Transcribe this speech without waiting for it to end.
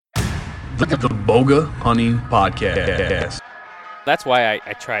the Boga Hunting Podcast. That's why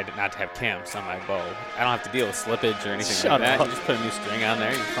I tried not to have cams on my bow. I don't have to deal with slippage or anything like that. You just put a new string on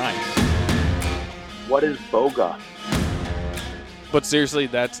there, you're fine. What is Boga? But seriously,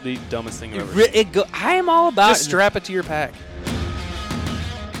 that's the dumbest thing I've ever seen. I am all about Just strap it to your pack.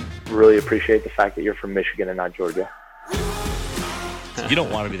 Really appreciate the fact that you're from Michigan and not Georgia. You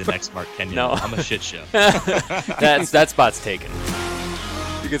don't want to be the next Mark Kenyon. No. I'm a shit show. that spot's taken.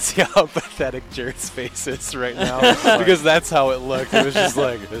 You can see how pathetic Jared's face is right now because that's how it looked. It was just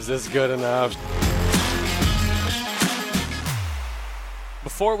like, is this good enough?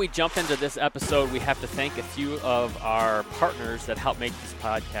 Before we jump into this episode, we have to thank a few of our partners that help make this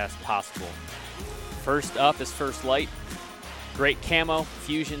podcast possible. First up is First Lite. Great camo,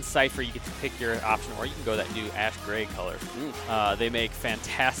 fusion, cipher. You get to pick your option, or you can go that new ash gray color. They make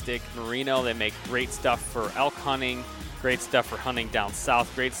fantastic merino. They make great stuff for elk hunting, great stuff for hunting down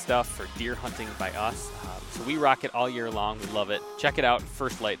south, great stuff for deer hunting by us. So we rock it all year long. We love it. Check it out,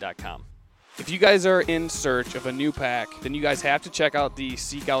 firstlite.com. If you guys are in search of a new pack, then you guys have to check out the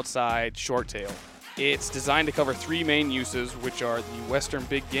Seek Outside Short Tail. It's designed to cover three main uses, which are the western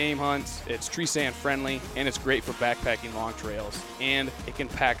big game hunts, it's tree stand friendly, and it's great for backpacking long trails. And it can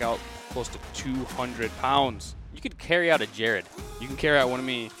pack out close to 200 pounds. You could carry out a Jared. You can carry out one of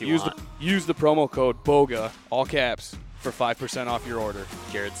me. If you want. Use the promo code BOGA, all caps, for 5% off your order.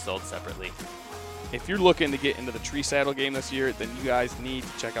 Jared's sold separately. If you're looking to get into the tree saddle game this year, then you guys need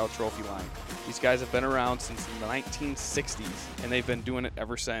to check out Trophy Line. These guys have been around since the 1960s, and they've been doing it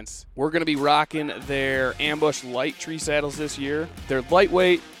ever since. We're going to be rocking their Ambush Light tree saddles this year. They're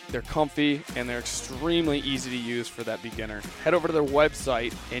lightweight, they're comfy, and they're extremely easy to use for that beginner. Head over to their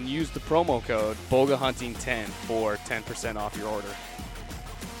website and use the promo code BOGAHunting10 for 10% off your order.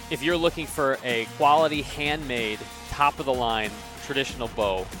 If you're looking for a quality, handmade, top-of-the-line traditional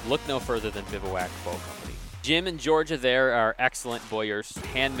bow, look no further than Bivouac Bow Company. Jim and Georgia there are excellent bowyers,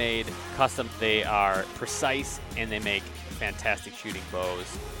 handmade, custom. They are precise, and they make fantastic shooting bows.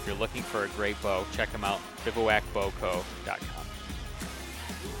 If you're looking for a great bow, check them out, bivouacbowco.com.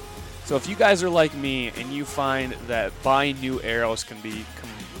 So if you guys are like me and you find that buying new arrows can be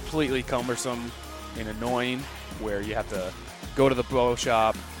completely cumbersome and annoying, where you have to go to the bow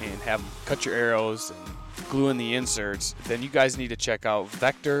shop and have them cut your arrows and glue in the inserts, then you guys need to check out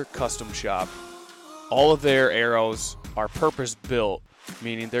Vector Custom Shop. All of their arrows are purpose-built,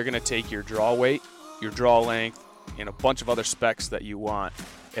 meaning they're going to take your draw weight, your draw length, and a bunch of other specs that you want,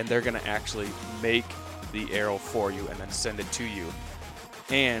 and they're going to actually make the arrow for you and then send it to you.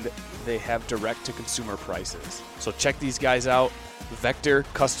 And they have direct-to-consumer prices. So check these guys out,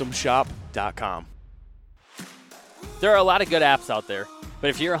 VectorCustomShop.com. There are a lot of good apps out there, but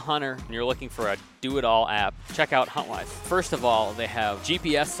if you're a hunter and you're looking for a do-it-all app, check out HuntWise. First of all, they have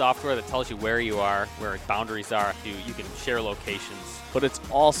GPS software that tells you where you are, where boundaries are. You can share locations. But it's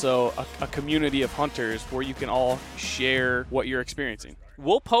also a community of hunters where you can all share what you're experiencing.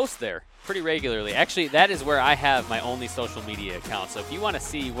 We'll post there pretty regularly. Actually, that is where I have my only social media account. So if you want to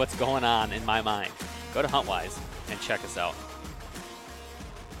see what's going on in my mind, go to HuntWise and check us out.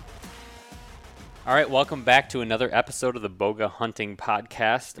 All right, welcome back to another episode of the Boga Hunting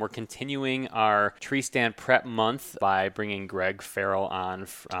Podcast. We're continuing our tree stand prep month by bringing Gregg Farrell on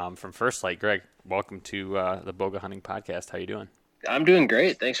from First Lite. Greg, welcome to the Boga Hunting Podcast. How you doing? I'm doing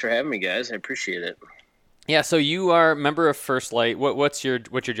great. Thanks for having me, guys. I appreciate it. Yeah, so you are a member of First Lite. What's your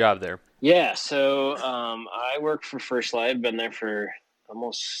job there? Yeah, so I work for First Lite. I've been there for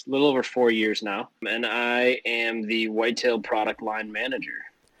almost a little over 4 years now, and I am the whitetail product line manager.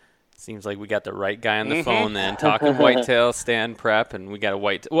 Seems like we got the right guy on the phone then, talking whitetail stand prep, and we got a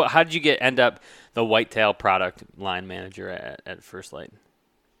white. Well, how did you end up the whitetail product line manager at First Lite?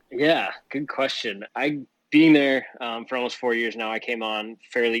 Yeah, good question. Being there for almost 4 years now, I came on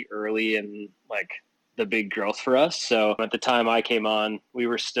fairly early in the big growth for us. So at the time I came on, we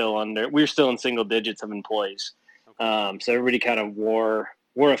were still in single digits of employees. So everybody kind of wore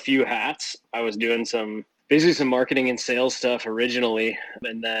a few hats. I was doing basically some marketing and sales stuff originally.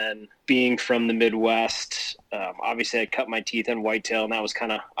 And then being from the Midwest, obviously I cut my teeth in whitetail, and that was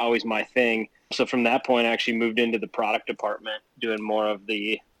kind of always my thing. So from that point, I actually moved into the product department, doing more of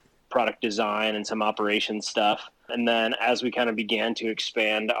the product design and some operations stuff. And then as we kind of began to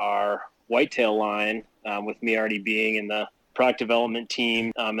expand our whitetail line, with me already being in the product development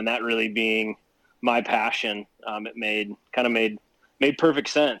team, and that really being my passion, it made perfect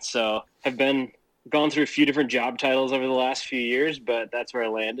sense. So I've gone through a few different job titles over the last few years, but that's where I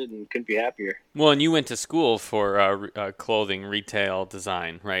landed and couldn't be happier. Well, and you went to school for clothing retail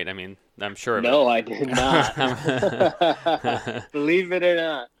design, right? I mean, I'm sure of No, it. I did not. Believe it or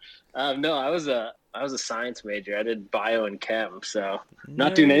not. No, I was a science major. I did bio and chem, so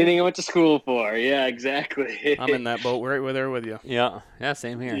not doing anything I went to school for. Yeah, exactly. I'm in that boat right there with you. Yeah,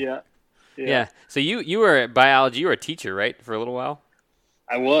 same here. Yeah. So you were at biology. You were a teacher, right, for a little while?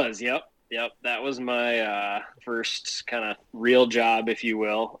 I was. Yep. That was my first kind of real job, if you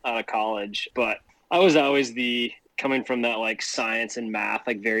will, out of college. But I was always coming from that like science and math,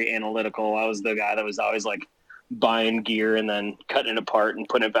 like very analytical. I was the guy that was always like buying gear and then cutting it apart and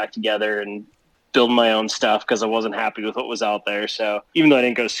putting it back together and building my own stuff because I wasn't happy with what was out there. So even though I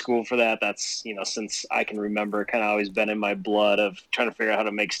didn't go to school for that, that's, since I can remember, kind of always been in my blood of trying to figure out how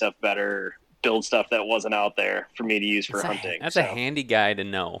to make stuff better, build stuff that wasn't out there for me to use for hunting. That's a handy guy to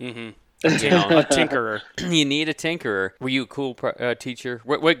know. Mm-hmm. A tinkerer. You need a tinkerer. Were you a cool teacher?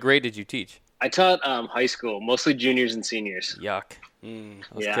 What grade did you teach? I taught high school, mostly juniors and seniors. Yuck.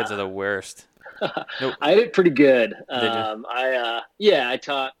 Those kids are the worst. Nope. I did pretty good. Did you? I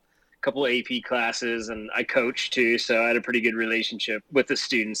taught a couple of AP classes and I coached too, so I had a pretty good relationship with the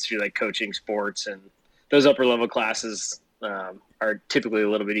students through like coaching sports, and those upper level classes are typically a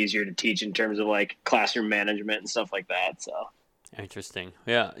little bit easier to teach in terms of like classroom management and stuff like that. So interesting.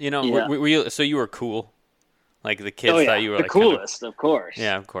 Yeah. Were you, so you were cool? Like the kids thought you were the like coolest, of course.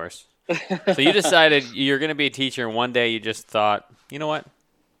 Yeah, of course. So you decided you're going to be a teacher, and one day you just thought, you know what?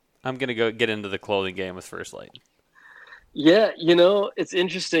 I'm going to go get into the clothing game with First Lite. Yeah, it's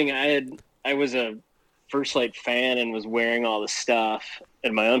interesting. I was a First Lite fan and was wearing all the stuff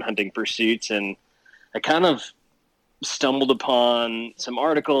in my own hunting pursuits, and I kind of stumbled upon some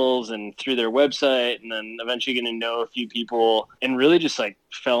articles and through their website, and then eventually getting to know a few people, and really just like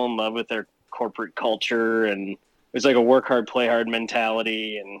fell in love with their corporate culture. And it was like a work hard, play hard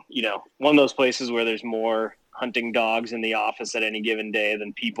mentality, and one of those places where there's more hunting dogs in the office at any given day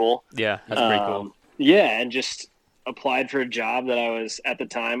than people. Yeah, that's pretty cool. Yeah, and just applied for a job that I was at the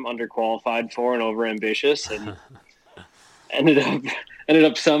time underqualified for and overambitious, and ended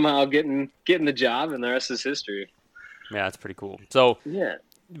up somehow getting the job, and the rest is history. Yeah, that's pretty cool. So yeah,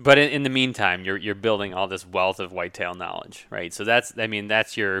 but in the meantime, you're building all this wealth of whitetail knowledge, right? So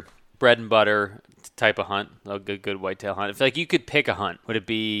that's your bread and butter type of hunt, a good whitetail hunt. If like you could pick a hunt, would it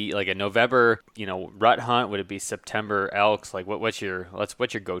be like a November, rut hunt? Would it be September elks? Like what's your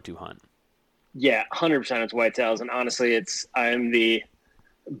go-to hunt? Yeah, 100% it's whitetails, and honestly, I'm the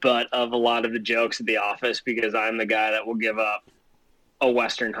butt of a lot of the jokes at the office because I'm the guy that will give up a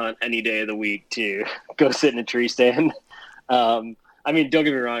Western hunt any day of the week to go sit in a tree stand. Don't get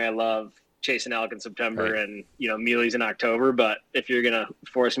me wrong, I love chasing elk in September and muleys in October, but if you're gonna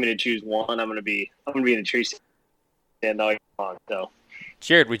force me to choose one, I'm gonna be in a tree stand all year long. So,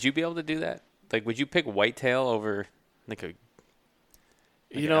 Jared, would you be able to do that? Like, would you pick whitetail over like a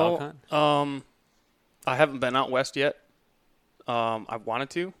elk hunt? I haven't been out west yet. I wanted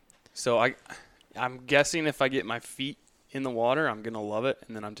to, so I'm guessing if I get my feet in the water, I'm gonna love it,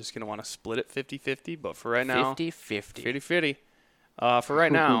 and then I'm just gonna want to split it 50-50. But for right now, 50-50. For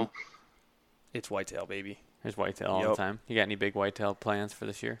right now, it's whitetail, baby. There's whitetail all the time. You got any big whitetail plans for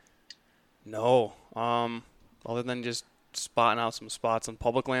this year? No. Other than just spotting out some spots on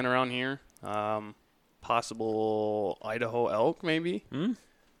public land around here. Possible Idaho elk, maybe.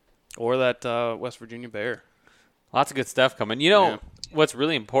 Or that West Virginia bear. Lots of good stuff coming. What's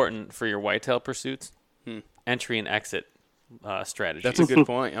really important for your whitetail pursuits? Entry and exit strategy. That's a good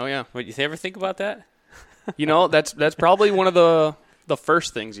point. Oh, yeah. Would you ever think about that? That's probably one of the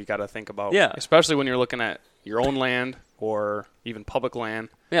first things you got to think about. Yeah. Especially when you're looking at your own land or even public land.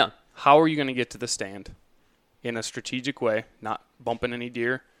 Yeah. How are you going to get to the stand in a strategic way, not bumping any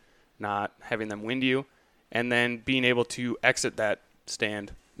deer, not having them wind you, and then being able to exit that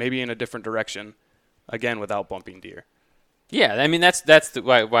stand maybe in a different direction, again, without bumping deer. Yeah, that's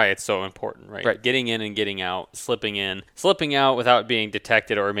why it's so important, right? Getting in and getting out, slipping out without being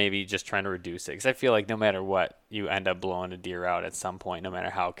detected, or maybe just trying to reduce it. Because I feel like no matter what, you end up blowing a deer out at some point, no matter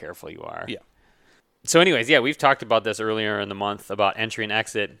how careful you are. Yeah. So anyways, we've talked about this earlier in the month about entry and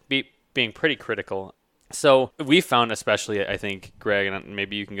exit being pretty critical. So we found, especially, I think, Greg, and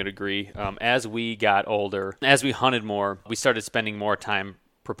maybe you can agree, as we got older, as we hunted more, we started spending more time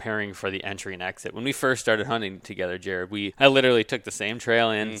preparing for the entry and exit. When we first started hunting together, Jared, I literally took the same trail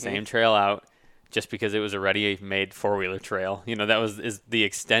in, same trail out, just because it was a ready-made four-wheeler trail. That is the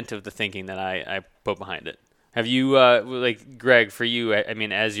extent of the thinking that I put behind it. Have you, Greg, for you,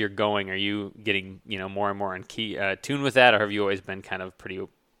 as you're going, are you getting, more and more in tune with that, or have you always been kind of pretty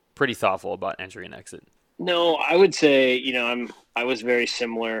thoughtful about entry and exit? No, I would say, I was very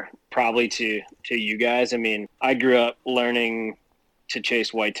similar probably to you guys. I grew up learning to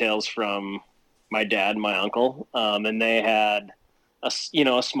chase whitetails from my dad and my uncle. And they had a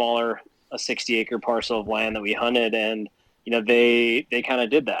smaller, a 60-acre parcel of land that we hunted, and they kind of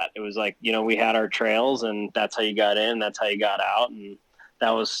did that. It was like, we had our trails, and that's how you got in, that's how you got out, and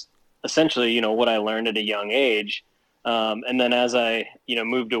that was essentially what I learned at a young age. And then as I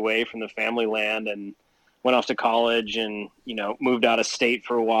moved away from the family land and went off to college and moved out of state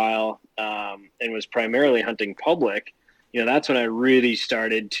for a while, and was primarily hunting public, that's when I really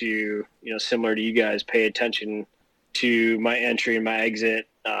started to, similar to you guys, pay attention to my entry and my exit.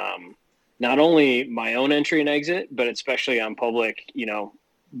 Not only my own entry and exit, but especially on public,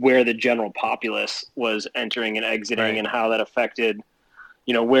 where the general populace was entering and exiting, Right. and how that affected,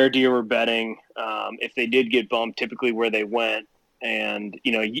 where deer were bedding, if they did get bumped, typically where they went, and,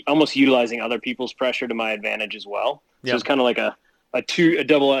 almost utilizing other people's pressure to my advantage as well. So Yep. it's kind of like a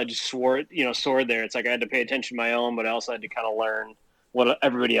double-edged sword there. It's like I had to pay attention to my own, but I also had to kind of learn what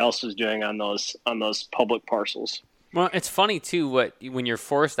everybody else was doing on those public parcels. Well, it's funny too when you're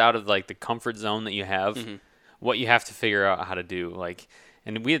forced out of like the comfort zone that you have, what you have to figure out how to do. Like,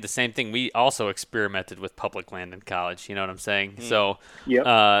 and we had the same thing. We also experimented with public land in college. You know what I'm saying? So,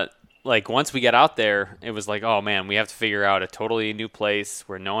 Yep. like once we got out there, it was like, oh man, we have to figure out a totally new place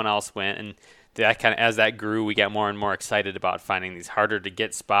where no one else went. And that kind of, as that grew, we got more and more excited about finding these harder to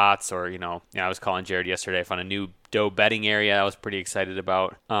get spots. Or I was calling Jared yesterday. I found a new doe bedding area I was pretty excited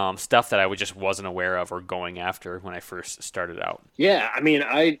about. Stuff that I just wasn't aware of or going after when I first started out. Yeah, I mean,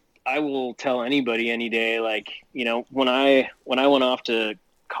 I will tell anybody any day, like, when I went off to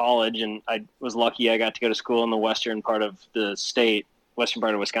college, and I was lucky I got to go to school in the western part of the state, western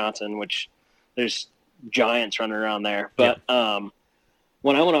part of Wisconsin, which there's giants running around there. But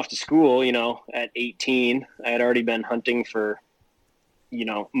when I went off to school, at 18, I had already been hunting for,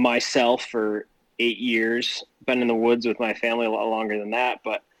 myself for 8 years, been in the woods with my family a lot longer than that.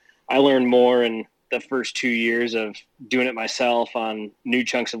 But I learned more in the first 2 years of doing it myself on new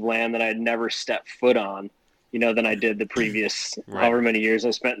chunks of land that I had never stepped foot on, than I did the previous however many years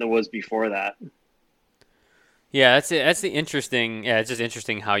I spent in the woods before that. Yeah, that's the interesting. Yeah, it's just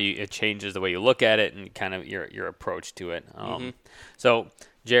interesting how it changes the way you look at it and kind of your approach to it. So,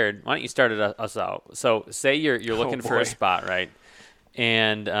 Jared, why don't you start us out? So, say you're looking for a spot, right?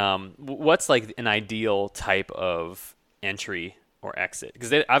 And what's like an ideal type of entry or exit?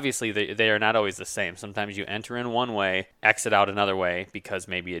 Because obviously they are not always the same. Sometimes you enter in one way, exit out another way because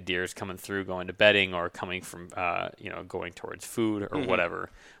maybe a deer is coming through, going to bedding, or coming from going towards food or whatever.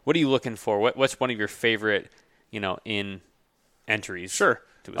 What are you looking for? What's one of your favorite in entries? Sure.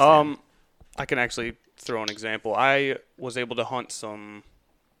 To a stand? I can actually throw an example. I was able to hunt some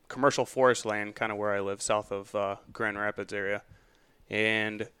commercial forest land kind of where I live, south of Grand Rapids area.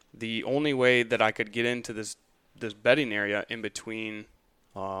 And the only way that I could get into this bedding area in between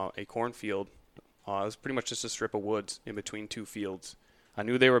a cornfield was pretty much just a strip of woods in between two fields. I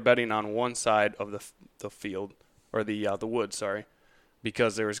knew they were bedding on one side of the field, or the woods, sorry,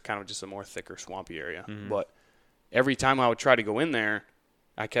 because there was kind of just a more thicker, swampy area. But every time I would try to go in there,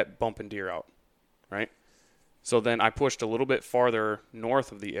 I kept bumping deer out, right? So then I pushed a little bit farther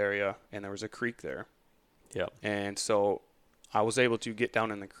north of the area, and there was a creek there. Yeah. And so I was able to get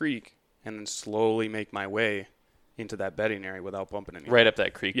down in the creek and then slowly make my way into that bedding area without bumping anything. Right up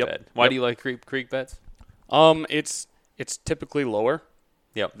that creek bed. Why do you like creek beds? It's typically lower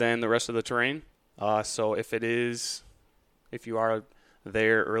Yep. than the rest of the terrain. So if you are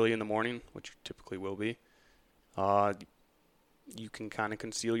there early in the morning, which you typically will be, you can kind of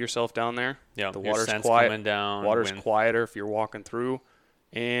conceal yourself down there. Yeah, the your water's scent's quiet. coming down, Water's wind. quieter if you're walking through,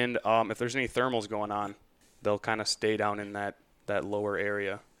 and if there's any thermals going on, they'll kind of stay down in that lower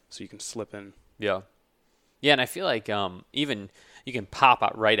area, so you can slip in. Yeah. Yeah, and I feel like even you can pop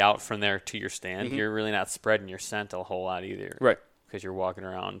out right out from there to your stand. You're really not spreading your scent a whole lot either. Right. Because you're walking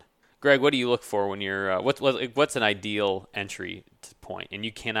around. Greg, what do you look for when you're what's an ideal entry point? And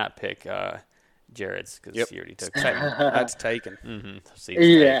you cannot pick Jared's because you already took it. That's taken.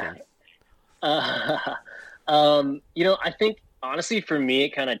 Yeah. I think honestly for me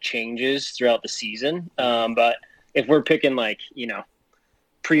it kind of changes throughout the season. But if we're picking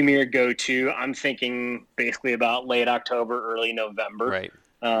premier go-to, I'm thinking basically about late October, early November. Right.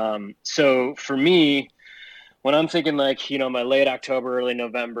 So for me, when I'm thinking my late October, early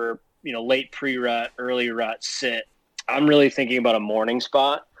November, late pre-rut, early rut sit, I'm really thinking about a morning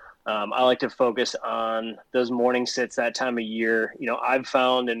spot. I like to focus on those morning sits that time of year. I've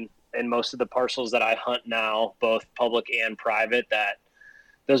found in most of the parcels that I hunt now, both public and private, that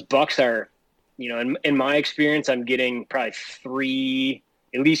those bucks are, in my experience, I'm getting probably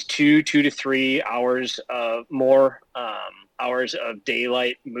at least 2 to 3 hours of more hours of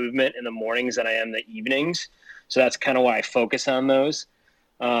daylight movement in the mornings than I am the evenings. So that's kind of why I focus on those.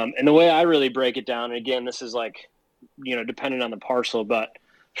 And the way I really break it down, and again, this is like, dependent on the parcel, but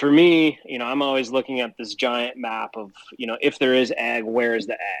for me, I'm always looking at this giant map of, if there is ag, where is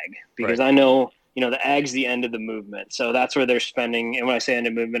the ag? Because Right. I know, the ag's the end of the movement. So that's where they're spending. And when I say end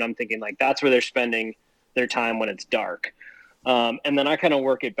of movement, I'm thinking like that's where they're spending their time when it's dark. And then I kind of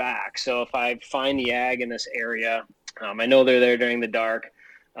work it back. So if I find the ag in this area, I know they're there during the dark.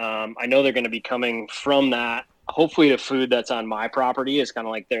 I know they're going to be coming from that. Hopefully the food that's on my property is kind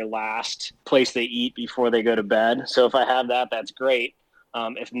of like their last place they eat before they go to bed. So if I have that, that's great.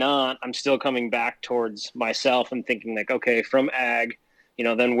 If not, I'm still coming back towards myself and thinking like, okay, from ag,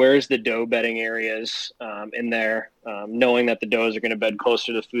 then where's the doe bedding areas in there, knowing that the does are going to bed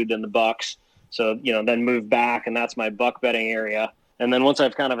closer to food than the bucks. So, then move back, and that's my buck bedding area. And then once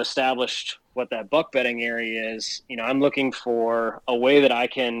I've kind of established what that buck bedding area is, I'm looking for a way that I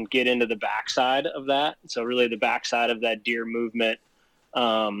can get into the backside of that. So really the backside of that deer movement,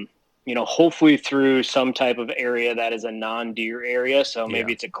 hopefully through some type of area that is a non-deer area. So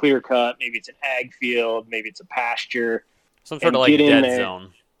maybe it's a clear cut, maybe it's an ag field, maybe it's a pasture. Some sort of like dead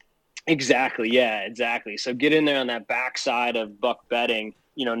zone. Exactly. Yeah, exactly. So get in there on that backside of buck bedding,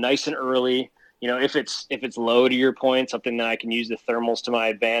 nice and early. If it's low, to your point, something that I can use the thermals to my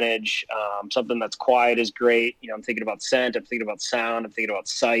advantage, something that's quiet is great. I'm thinking about scent, I'm thinking about sound, I'm thinking about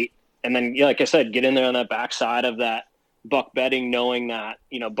sight. And then, like I said, get in there on that backside of that buck bedding, knowing that,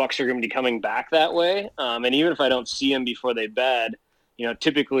 bucks are going to be coming back that way. And even if I don't see them before they bed,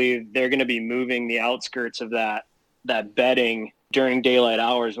 typically they're going to be moving the outskirts of that bedding during daylight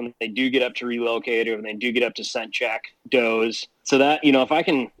hours when they do get up to relocate or when they do get up to scent check does. So that, if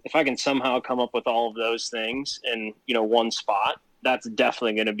I can somehow come up with all of those things in, one spot, that's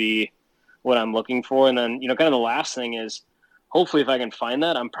definitely going to be what I'm looking for. And then, kind of the last thing is hopefully if I can find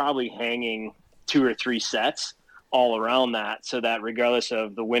that, I'm probably hanging 2 or 3 sets all around that so that regardless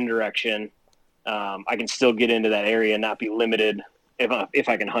of the wind direction, I can still get into that area and not be limited if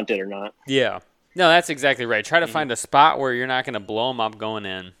I can hunt it or not. Yeah. No, that's exactly right. Try to find a spot where you're not going to blow them up going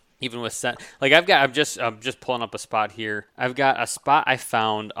in, even with scent. Like I'm just pulling up a spot here. I've got a spot I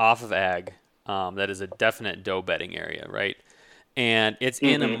found off of ag that is a definite doe bedding area, right? And it's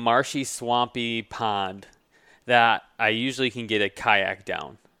in a marshy, swampy pond that I usually can get a kayak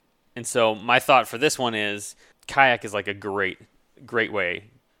down. And so my thought for this one is kayak is like a great way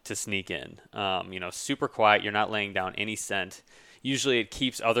to sneak in. Super quiet. You're not laying down any scent. Usually it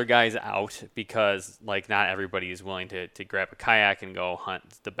keeps other guys out because like not everybody is willing to grab a kayak and go hunt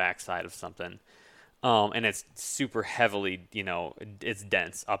the backside of something. And it's super heavily, it's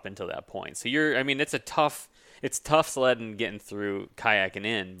dense up until that point. So it's tough sledding getting through kayaking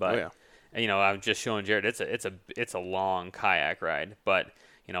in, but I'm just showing Jared, it's a long kayak ride, but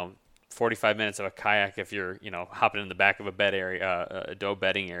 45 minutes of a kayak if you're, hopping in the back of a bed area, a doe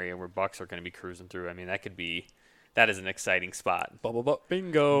bedding area where bucks are going to be cruising through. I mean, that is an exciting spot.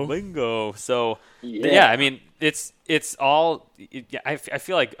 Bingo. So, I mean, it's all. I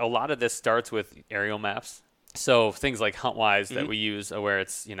feel like a lot of this starts with aerial maps. So things like HuntWise that we use, where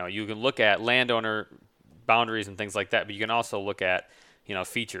it's you can look at landowner boundaries and things like that, but you can also look at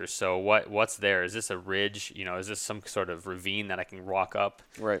features. So what's there? Is this a ridge? Is this some sort of ravine that I can walk up?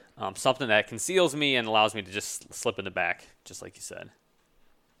 Right. Something that conceals me and allows me to just slip in the back, just like you said.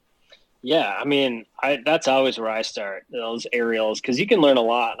 Yeah, I mean, that's always where I start, those aerials, because you can learn a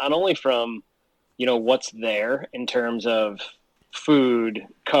lot, not only from, what's there in terms of food,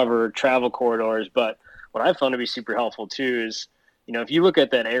 cover, travel corridors, but what I found to be super helpful too is, if you look at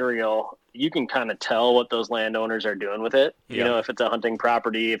that aerial, you can kind of tell what those landowners are doing with it. Yeah. If it's a hunting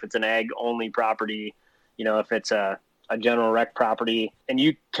property, if it's an ag-only property, if it's a general rec property, and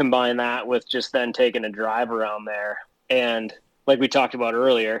you combine that with just then taking a drive around there. And like we talked about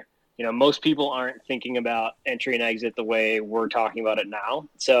earlier, most people aren't thinking about entry and exit the way we're talking about it now.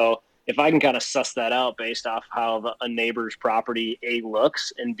 So if I can kind of suss that out based off how a neighbor's property A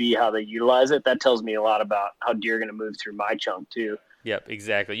looks and B how they utilize it, that tells me a lot about how deer are going to move through my chunk too. Yep,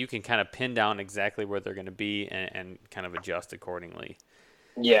 exactly. You can kind of pin down exactly where they're going to be and kind of adjust accordingly.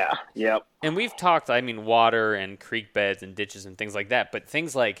 Yeah, yep. And we've talked, water and creek beds and ditches and things like that, but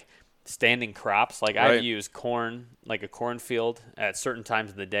things like standing crops, like right. I've used corn, like a cornfield at certain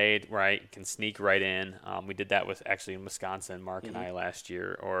times of the day where I can sneak right in. We did that with actually in Wisconsin, Mark and I last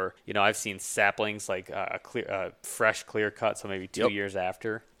year. Or, I've seen saplings like a fresh clear cut, so maybe 2 years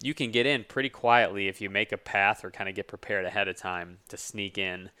after. You can get in pretty quietly if you make a path or kind of get prepared ahead of time to sneak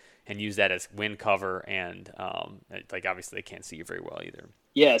in and use that as wind cover. And obviously they can't see you very well either.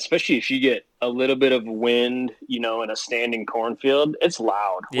 Yeah, especially if you get a little bit of wind, in a standing cornfield, it's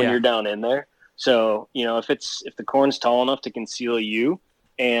loud when you're down in there. So, if the corn's tall enough to conceal you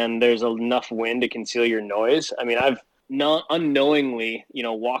and there's enough wind to conceal your noise. I mean, I've not unknowingly,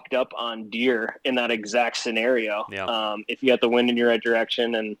 walked up on deer in that exact scenario. Yeah. If you got the wind in your right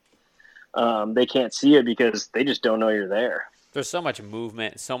direction and they can't see it because they just don't know you're there. There's so much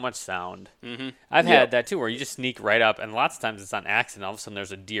movement, so much sound. Mm-hmm. I've had that too, where you just sneak right up, and lots of times it's on accident. All of a sudden,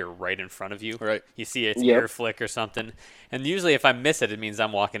 there's a deer right in front of you. Right. You see its ear flick or something, and usually, if I miss it, it means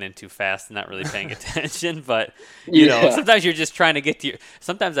I'm walking in too fast and not really paying attention. But sometimes you're just trying to get to your.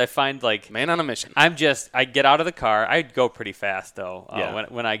 Sometimes I find man on a mission. I get out of the car. I go pretty fast though.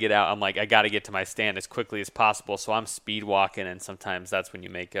 When I get out, I'm like I got to get to my stand as quickly as possible. So I'm speed walking, and sometimes that's when you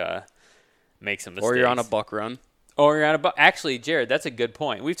make some mistakes. Or you're on a buck run. Or you're on a buck. Actually, Jared, that's a good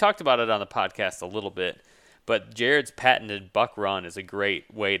point. We've talked about it on the podcast a little bit, but Jared's patented buck run is a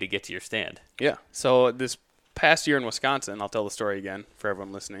great way to get to your stand. Yeah. So this past year in Wisconsin, I'll tell the story again for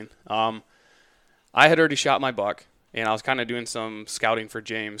everyone listening. I had already shot my buck, and I was kind of doing some scouting for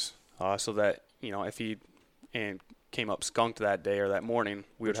James, so that if he came up skunked that day or that morning,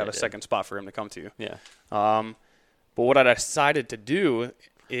 we would have a second spot for him to come to. Yeah. But what I decided to do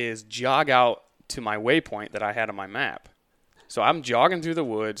is jog out to my waypoint that I had on my map. So I'm jogging through the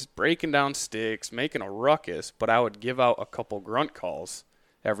woods, breaking down sticks, making a ruckus, but I would give out a couple grunt calls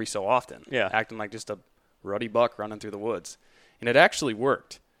every so often, acting like just a ruddy buck running through the woods. And it actually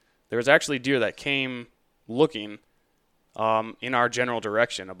worked. There was actually deer that came looking in our general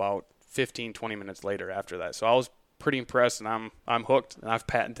direction about 15, 20 minutes later after that. So I was pretty impressed, and I'm hooked, and I've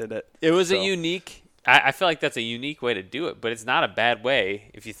patented it. It was a unique – I feel like that's a unique way to do it, but it's not a bad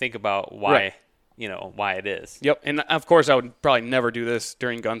way if you think about why Right. Why it is. Yep, and of course I would probably never do this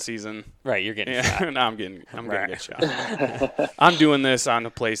during gun season. Right, you're getting shot. No, I'm gonna get shot. I'm doing this on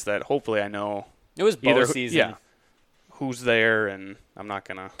a place that hopefully I know. It was bow season. Yeah, who's there, and I'm not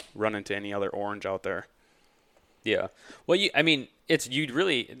gonna run into any other orange out there. Yeah. Well,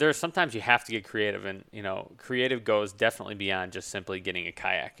 there's sometimes you have to get creative, and creative goes definitely beyond just simply getting a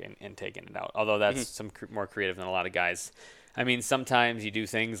kayak and taking it out. Although that's some more creative than a lot of guys. I mean, sometimes you do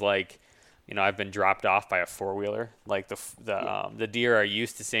things like. I've been dropped off by a four-wheeler. Like the deer are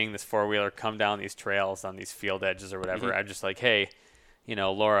used to seeing this four-wheeler come down these trails on these field edges or whatever. Mm-hmm. I'm just like, hey,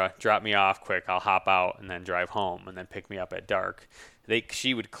 Laura, drop me off quick. I'll hop out and then drive home and then pick me up at dark.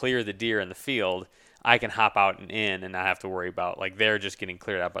 She would clear the deer in the field. I can hop out and in and not have to worry about, they're just getting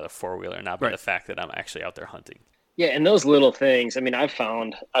cleared out by the four-wheeler, not by the fact that I'm actually out there hunting. Yeah, and those little things,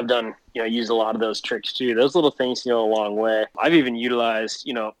 I've done, used a lot of those tricks too. Those little things go a long way. I've even utilized,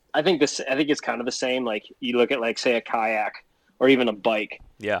 I think it's kind of the same. Like you look at say a kayak or even a bike.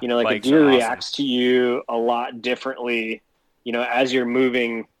 Yeah. A deer reacts to you a lot differently, as you're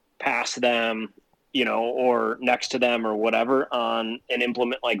moving past them, or next to them or whatever on an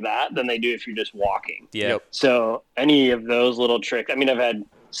implement like that than they do if you're just walking. Yeah. Yep. So any of those little tricks, I've had,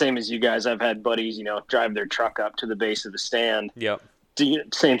 same as you guys, I've had buddies, drive their truck up to the base of the stand. Yep.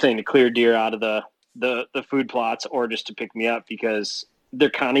 Same thing, to clear deer out of the food plots or just to pick me up because they're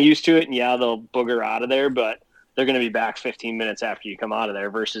kind of used to it. And they'll booger out of there, but they're going to be back 15 minutes after you come out of there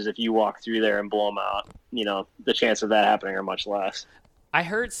versus if you walk through there and blow them out, the chance of that happening are much less. I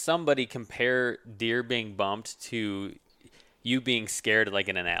heard somebody compare deer being bumped to you being scared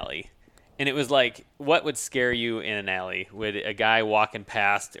in an alley. And it was like, what would scare you in an alley? Would a guy walking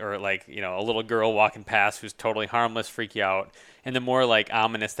past or a little girl walking past who's totally harmless freak you out? And the more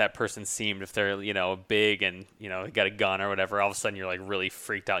ominous that person seemed, if they're, big and, got a gun or whatever, all of a sudden you're really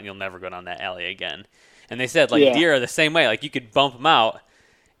freaked out and you'll never go down that alley again. And they said deer are the same way. You could bump them out.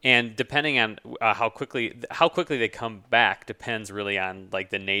 And depending on how quickly they come back depends really on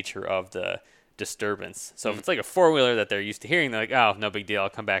the nature of the disturbance. So if it's a four-wheeler that they're used to hearing, they're like, oh, no big deal, I'll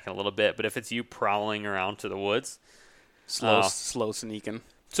come back in a little bit. But if it's you prowling around to the woods, slow sneaking.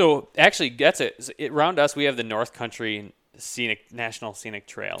 So actually, that's it. Around us, we have the North Country National Scenic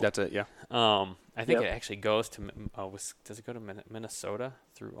Trail. That's it, yeah. I think it actually goes to. Does it go to Minnesota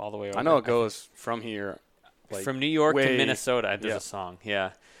through all the way over? I know it goes from here. From New York to Minnesota. There's a song,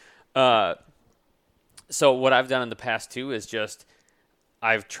 yeah. So what I've done in the past too is just.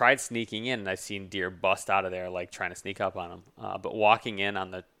 I've tried sneaking in, and I've seen deer bust out of there, trying to sneak up on them. But walking in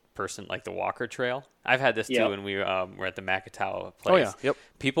on the person, the walker trail, I've had this too when we were at the Macatawa place. Oh, yeah. Yep.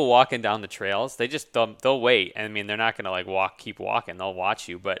 People walking down the trails, they'll wait. I mean, they're not going to keep walking. They'll watch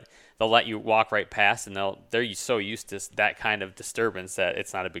you, but they'll let you walk right past, and they're so used to that kind of disturbance that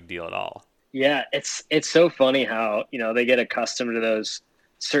it's not a big deal at all. Yeah, it's so funny how they get accustomed to those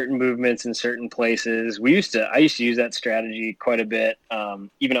certain movements in certain places. I used to use that strategy quite a bit,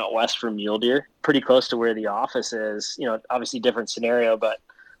 even out west for mule deer, pretty close to where the office is. Obviously different scenario, but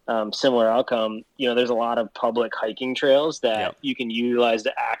similar outcome. There's a lot of public hiking trails that Yep. you can utilize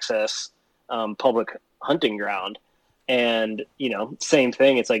to access public hunting ground. And, same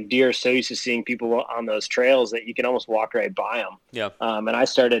thing. It's like deer are so used to seeing people on those trails that you can almost walk right by them. Yeah. And I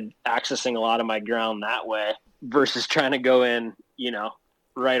started accessing a lot of my ground that way versus trying to go in,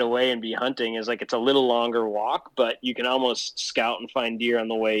 right away and be hunting. Is like it's a little longer walk, but you can almost scout and find deer on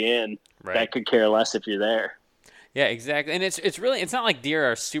the way in. Right. That could care less if you're there. Yeah, exactly. And it's really, it's not like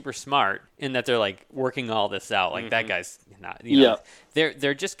deer are super smart in that they're like working all this out. Like that guy's not,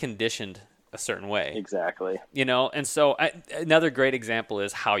 they're just conditioned a certain way. Exactly. And so another great example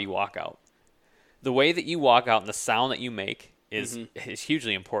is how you walk out. The way that you walk out and the sound that you make is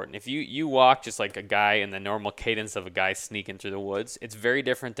hugely important. If you walk just like a guy in the normal cadence of a guy sneaking through the woods, it's very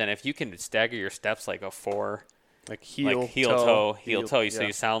different than if you can stagger your steps like a four, Like heel toe. Yeah. So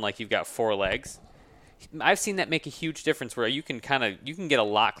you sound like you've got four legs. I've seen that make a huge difference where you can get a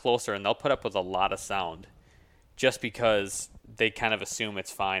lot closer and they'll put up with a lot of sound just because they kind of assume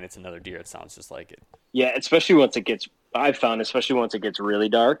it's fine. It's another deer. It sounds just like it. Yeah, especially once it gets really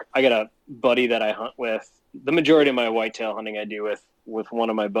dark. I got a buddy that I hunt with. The majority of my whitetail hunting I do with one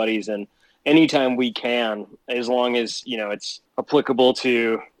of my buddies, and anytime we can, as long as, it's applicable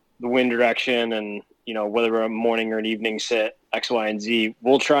to the wind direction and, whether we're a morning or an evening sit, X, Y, and Z,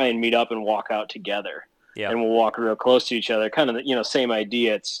 we'll try and meet up and walk out together. Yeah. And we'll walk real close to each other. Kind of, same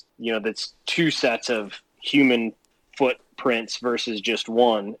idea. It's, that's two sets of human footprints versus just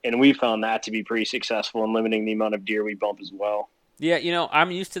one. And we found that to be pretty successful in limiting the amount of deer we bump as well. Yeah,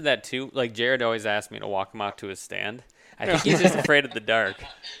 I'm used to that too. Like Jared always asked me to walk him out to his stand. I think he's just afraid of the dark.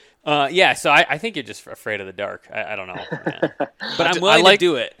 So I think you're just afraid of the dark. I don't know. Yeah. But I'm willing to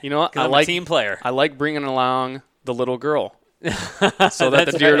do it. You know what? I'm a team player. I like bringing along the little girl so that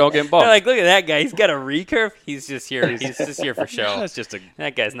the deer don't get bumped. They're like, look at that guy. He's got a recurve. He's just here. He's just here for show.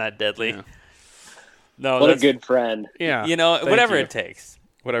 That guy's not deadly. Yeah. No, what a good friend. Yeah. Whatever it takes.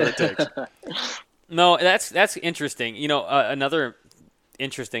 Whatever it takes. No, that's interesting. Another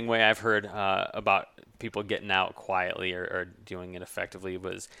interesting way I've heard about people getting out quietly or doing it effectively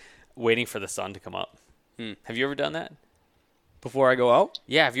was waiting for the sun to come up. Have you ever done that? Before I go out?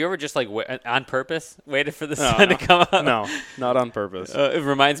 Yeah. Have you ever just on purpose waited for the sun to come up? No, not on purpose. It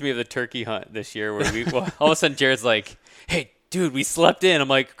reminds me of the turkey hunt this year where all of a sudden Jared's like, hey, dude, we slept in. I'm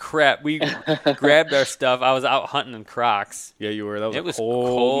like, crap. We grabbed our stuff. I was out hunting in Crocs. Yeah, you were. That was a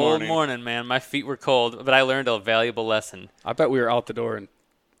cold morning, man. My feet were cold, but I learned a valuable lesson. I bet we were out the door in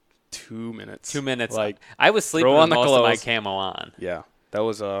 2 minutes. 2 minutes. Like, I was sleeping with most of my camo on. Yeah, that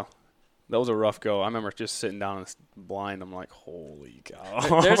was a rough go. I remember just sitting down in the blind. I'm like, holy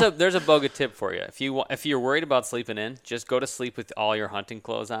cow. There's a boga tip for you. If you're worried about sleeping in, just go to sleep with all your hunting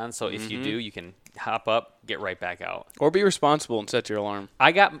clothes on. So if you do, you can hop up, get right back out. Or be responsible and set your alarm.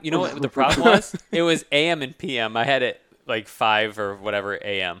 I got, what the problem was? It was AM and PM. I had it like 5 or whatever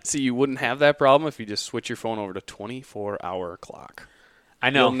AM. See, you wouldn't have that problem if you just switch your phone over to 24-hour clock. I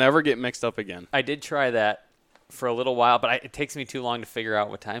know. You'll never get mixed up again. I did try that for a little while, but it takes me too long to figure out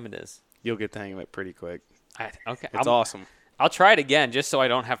what time it is. You'll get the hang of it pretty quick. Okay. It's awesome. I'll try it again just so I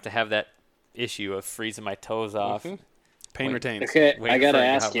don't have to have that issue of freezing my toes off. Pain retains. Okay, I got to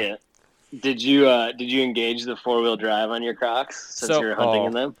ask you. Did you engage the 4-wheel drive on your Crocs since you were hunting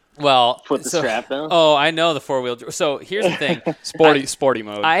in them? Well, put the strap down. Oh, I know the 4-wheel drive. So here's the thing: sporty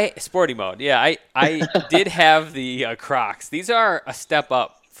mode. Sporty mode. Yeah, I did have the Crocs. These are a step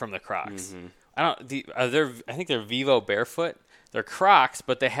up from the Crocs. I think they're Vivo Barefoot. They're Crocs,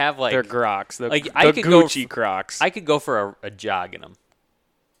 but they have they're Crocs. The Gucci Crocs. I could go for a jog in them,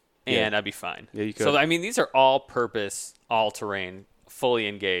 and I'd be fine. Yeah, you could. So these are all-purpose, all-terrain, fully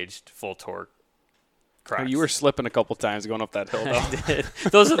engaged, full torque Crocs. You were slipping a couple times going up that hill, though. I did.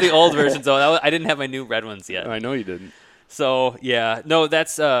 Those are the old versions, though. I didn't have my new red ones yet. I know you didn't. So yeah, no,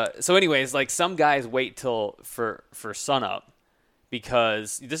 that's so. Anyways, some guys wait till for sunup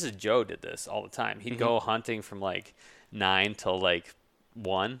because this is Joe did this all the time. He'd go hunting from 9 till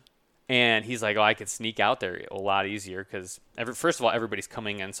 1, and he's like, oh, I could sneak out there a lot easier because first of all, everybody's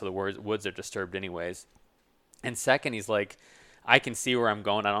coming in, so the woods are disturbed anyways, and second, he's like, I can see where I'm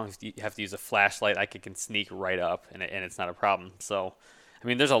going. I don't have to use a flashlight. I can sneak right up, and it's not a problem. So,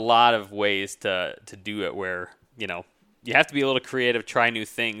 there's a lot of ways to do it where you have to be a little creative, try new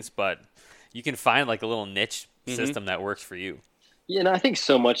things, but you can find a little niche system that works for you. Yeah, and I think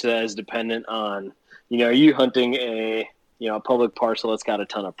so much of that is dependent on. Are you hunting a public parcel that's got a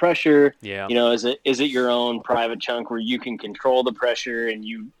ton of pressure? Yeah. Is it your own private chunk where you can control the pressure and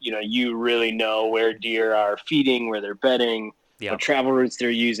you really know where deer are feeding, where they're bedding, what travel routes they're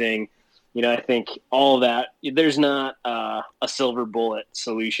using? I think all that, there's not a silver bullet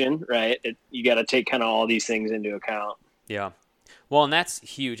solution, right? You got to take kind of all these things into account. Yeah. Well, and that's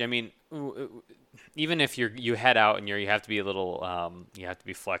huge. I mean, even if you head out and you have to be a little, you have to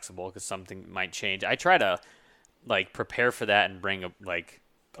be flexible because something might change. I try to like prepare for that and bring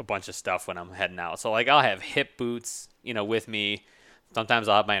a bunch of stuff when I'm heading out. So like I'll have hip boots, with me. Sometimes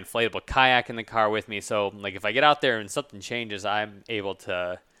I'll have my inflatable kayak in the car with me. So like if I get out there and something changes, I'm able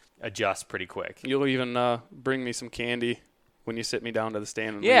to adjust pretty quick. You'll even bring me some candy when you sit me down to the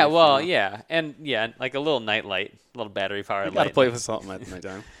stand. And Yeah, leave, well, yeah. And yeah, like a little night light, a little battery powered light. You got to play with something at night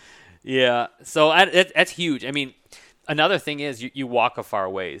time. Yeah, so that's huge. I mean, another thing is you walk a far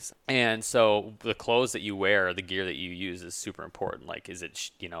ways, and so the clothes that you wear or the gear that you use is super important. Like, is it,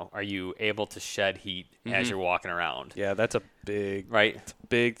 are you able to shed heat as you're walking around? Yeah, that's a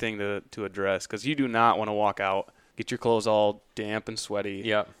big thing to address because you do not want to walk out, get your clothes all damp and sweaty,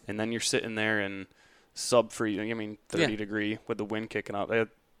 Yep. and then you're sitting there in sub-freezing, 30 degree with the wind kicking up.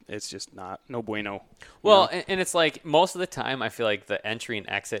 It's just no bueno. Well, and it's like most of the time I feel like the entry and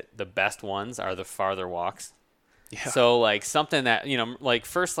exit, the best ones are the farther walks. Yeah. So like something that, like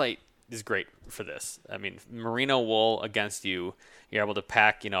First Lite is great for this. I mean, merino wool against you're able to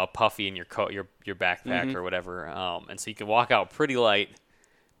pack, a puffy in your coat, your backpack or whatever. And so you can walk out pretty light,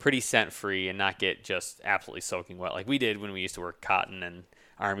 pretty scent free and not get just absolutely soaking wet like we did when we used to wear cotton and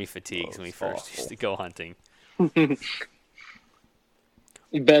army fatigues when we first used to go hunting.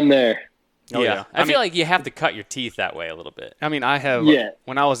 You've been there. Oh, yeah. I feel like you have to cut your teeth that way a little bit. I mean, I have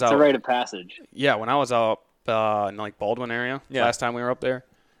when I was out. It's a rite of passage. Yeah, when I was out in like Baldwin area last time we were up there,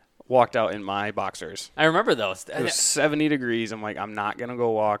 walked out in my boxers. I remember those. It was 70 degrees. I'm like, I'm not going to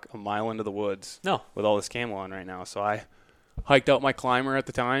go walk a mile into the woods with all this camo on right now. So I hiked out my climber at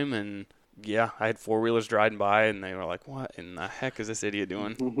the time, and I had four-wheelers driving by, and they were like, what in the heck is this idiot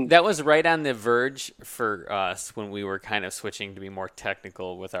doing? That was right on the verge for us when we were kind of switching to be more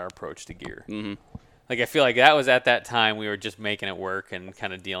technical with our approach to gear. Mm-hmm. Like, I feel like that was at that time we were just making it work and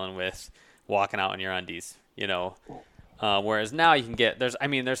kind of dealing with walking out in your undies, whereas now you can get,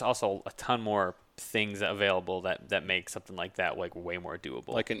 there's also a ton more things available that make something like that like way more doable.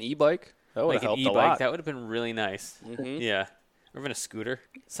 Like an e-bike? That would have helped a lot. That would have been really nice. Mm-hmm. Yeah. Or even a scooter,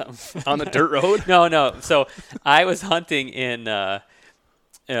 something on the dirt road. No. So I was hunting in the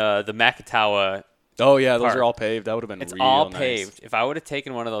Macatawa. Oh yeah, those park. are all paved. That would have been. It's real all nice. paved. If I would have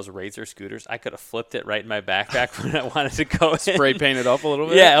taken one of those Razor scooters, I could have flipped it right in my backpack when I wanted to go. Spray paint it up a little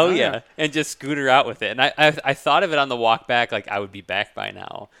bit. Yeah. Oh yeah, and just scooter out with it. And I thought of it on the walk back, like I would be back by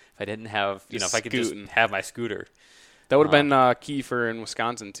now if I didn't have if I could just have my scooter. That would have been key for in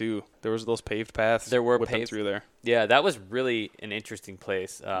Wisconsin, too. There was those paved paths. There were paved through there. Yeah, that was really an interesting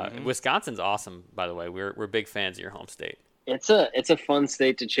place. Wisconsin's awesome, by the way. We're big fans of your home state. It's a fun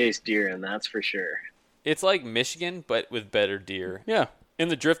state to chase deer in, that's for sure. It's like Michigan, but with better deer. Yeah. And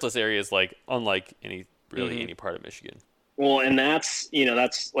the driftless area is like unlike any part of Michigan. Well, and that's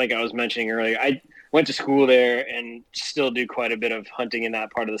like I was mentioning earlier. I went to school there and still do quite a bit of hunting in that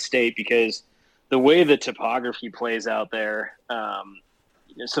part of the state because the way the topography plays out there.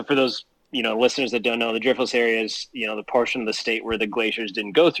 So for those, listeners that don't know, the driftless area is, the portion of the state where the glaciers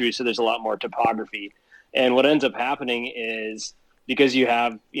didn't go through. So there's a lot more topography. And what ends up happening is because you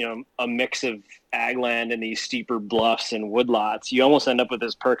have, a mix of ag land and these steeper bluffs and woodlots, you almost end up with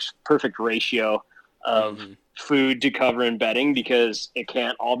this perfect ratio of food to cover and bedding because it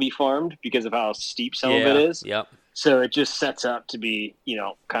can't all be farmed because of how steep some of it is. Yep. So it just sets up to be,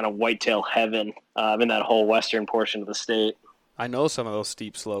 kind of whitetail heaven in that whole western portion of the state. I know some of those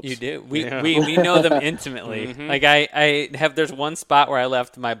steep slopes. You do. We know them intimately. Like there's one spot where I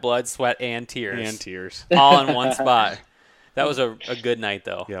left my blood, sweat, and tears. All in one spot. That was a good night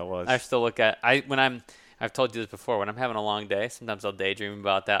though. Yeah, it was. I still look at I've told you this before. When I'm having a long day, sometimes I'll daydream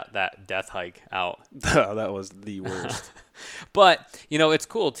about that death hike out. That was the worst. But it's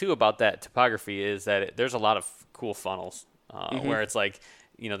cool too about that topography is that there's a lot of cool funnels where it's like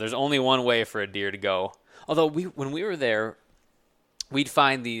there's only one way for a deer to go. Although when we were there, we'd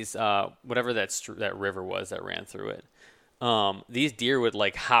find these whatever that river was that ran through it. These deer would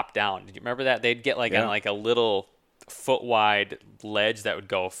like hop down. Did you remember that? They'd get like on like a little foot wide ledge that would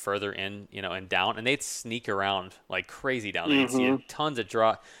go further in, and down, and they'd sneak around like crazy down there. You'd see tons of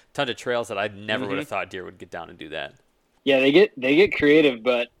trails that I never would have thought deer would get down and do that. Yeah, they get creative,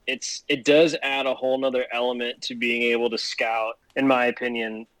 but it does add a whole nother element to being able to scout, in my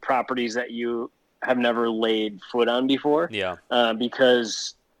opinion, properties that you have never laid foot on before. Yeah.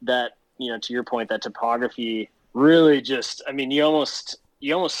 Because that, to your point, that topography really just, you almost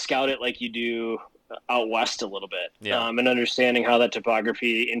scout it like you do out west a little bit, Yeah. and understanding how that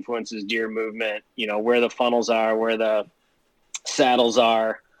topography influences deer movement, where the funnels are, where the saddles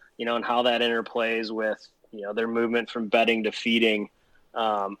are, and how that interplays with, their movement from bedding to feeding.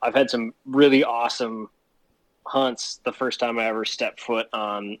 I've had some really awesome hunts the first time I ever stepped foot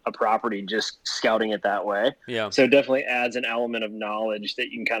on a property, just scouting it that way. Yeah. So it definitely adds an element of knowledge that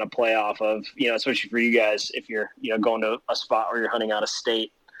you can kind of play off of, especially for you guys, if you're, going to a spot where you're hunting out of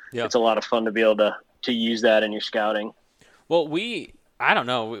state. Yeah. It's a lot of fun to be able to use that in your scouting. Well, I don't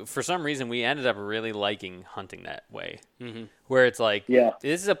know, for some reason we ended up really liking hunting that way, where it's like,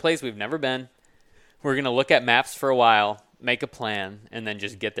 this is a place we've never been. We're going to look at maps for a while, make a plan, and then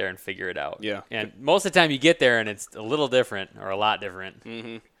just get there and figure it out. Yeah. And most of the time you get there and it's a little different or a lot different.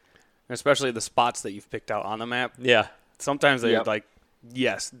 Mm-hmm. Especially the spots that you've picked out on the map. Yeah. Sometimes they're like,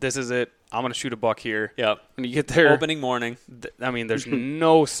 yes, this is it. I'm going to shoot a buck here. Yep. When you get there. Opening morning. There's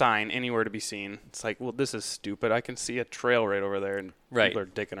no sign anywhere to be seen. It's like, well, this is stupid. I can see a trail right over there, and people are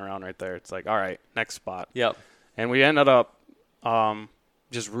dicking around right there. It's like, all right, next spot. Yep. And we ended up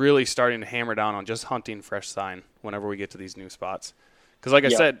just really starting to hammer down on just hunting fresh sign whenever we get to these new spots. Because like I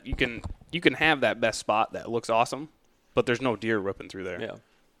said, you can have that best spot that looks awesome, but there's no deer ripping through there. Yeah.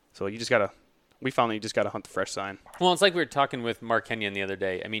 So we found that you just got to hunt the fresh sign. Well, it's like we were talking with Mark Kenyon the other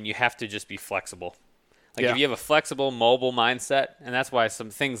day. I mean, you have to just be flexible. Like if you have a flexible, mobile mindset, and that's why some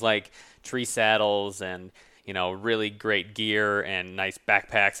things like tree saddles and, really great gear and nice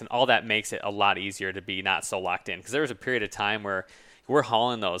backpacks and all that makes it a lot easier to be not so locked in. Because there was a period of time where we're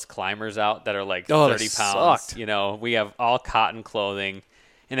hauling those climbers out that are like 30 pounds. Sucked. We have all cotton clothing.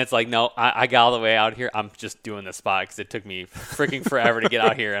 And it's like, no, I got all the way out here. I'm just doing this spot because it took me freaking forever to get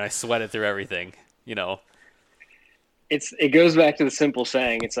out here, and I sweated through everything, It goes back to the simple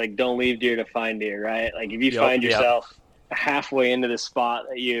saying. It's like, don't leave deer to find deer, right? Like if you find yourself halfway into the spot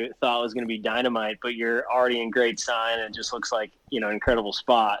that you thought was going to be dynamite, but you're already in great sign and it just looks like, an incredible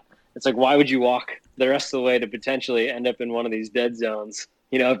spot. It's like, why would you walk the rest of the way to potentially end up in one of these dead zones,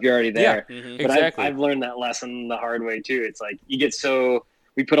 if you're already there? Yeah, But exactly. I've learned that lesson the hard way too. It's like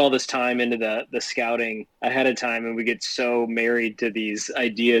we put all this time into the scouting ahead of time, and we get so married to these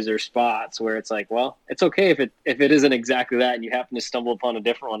ideas or spots where it's like, well, it's okay if it isn't exactly that, and you happen to stumble upon a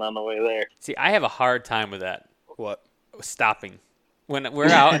different one on the way there. See, I have a hard time with that. What? Stopping. When we're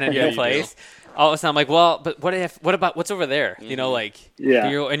out in a new place, all of a sudden I'm like, well, but what about what's over there?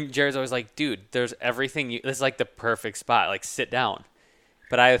 And Jared's always like, dude, there's everything. This is like the perfect spot. Like, sit down.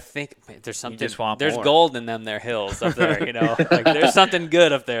 But I think there's something. There's more. gold in them there hills up there. Like there's something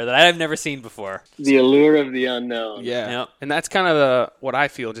good up there that I've never seen before. The allure of the unknown. Yeah. Yep. And that's kind of what I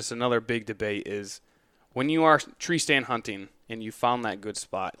feel. Just another big debate is when you are tree stand hunting and you found that good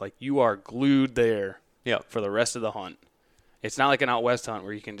spot, like you are glued there. For the rest of the hunt. It's not like an out west hunt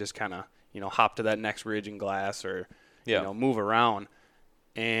where you can just kind of hop to that next ridge and glass or move around.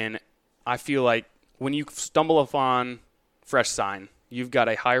 And I feel like when you stumble upon fresh sign, you've got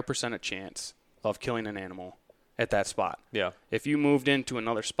a higher percentage chance of killing an animal at that spot. Yeah. If you moved into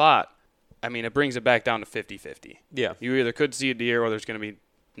another spot, I mean, it brings it back down to 50-50. Yeah. You either could see a deer or there's going to be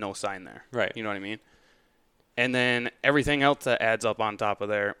no sign there. Right. You know what I mean? And then everything else that adds up on top of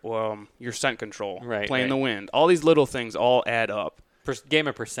there, your scent control, playing the wind, all these little things all add up. Game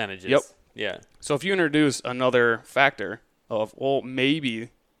of percentages. Yep. Yeah. So if you introduce another factor of, maybe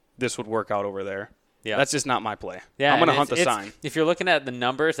this would work out over there. Yeah. That's just not my play. Yeah. I'm going to hunt the sign. If you're looking at the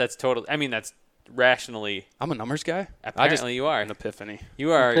numbers, that's that's rationally. I'm a numbers guy. Apparently you are. An epiphany.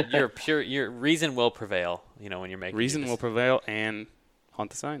 You're pure. Your reason will prevail. When you're making reason will prevail and hunt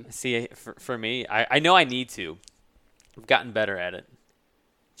the sign. See, for me, I know I need to. I've gotten better at it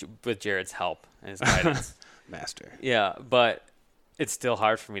with Jared's help and his guidance. Master. Yeah, but it's still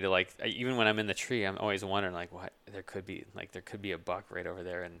hard for me to even when I'm in the tree, I'm always wondering what there could be a buck right over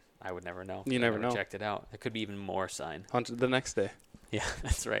there, and I would never know. You never know. Checked it out. There could be even more sign. Hunt it the next day. Yeah,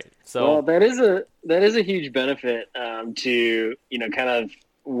 that's right. So well, that is a huge benefit to kind of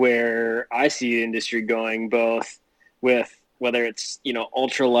where I see the industry going, both with whether it's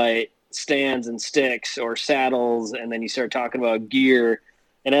ultralight stands and sticks or saddles, and then you start talking about gear,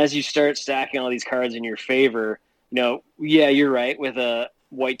 and as you start stacking all these cards in your favor, you're right, with a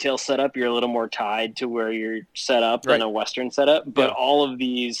whitetail setup you're a little more tied to where you're set up than a western setup, but all of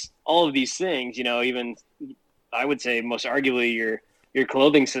these things, even I would say most arguably your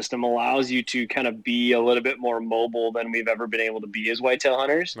clothing system allows you to kind of be a little bit more mobile than we've ever been able to be as whitetail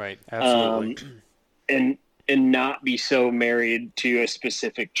hunters. Right. Absolutely. And not be so married to a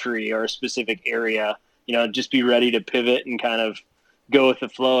specific tree or a specific area, just be ready to pivot and kind of go with the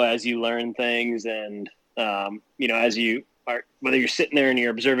flow as you learn things. And, as you are, whether you're sitting there and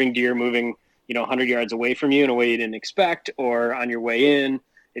you're observing deer moving, 100 yards away from you in a way you didn't expect, or on your way in,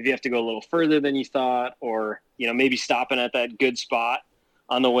 if you have to go a little further than you thought, or, maybe stopping at that good spot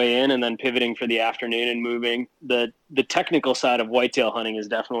on the way in and then pivoting for the afternoon and moving. The technical side of whitetail hunting is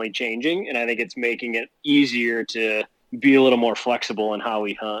definitely changing, and I think it's making it easier to be a little more flexible in how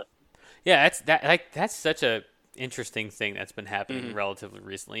we hunt. Yeah, that's such a interesting thing that's been happening relatively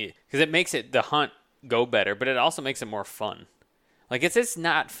recently, because it makes the hunt go better, but it also makes it more fun. Like it's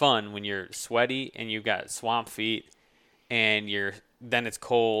not fun when you're sweaty and you've got swamp feet and then it's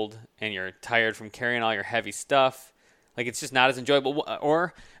cold and you're tired from carrying all your heavy stuff. Like it's just not as enjoyable.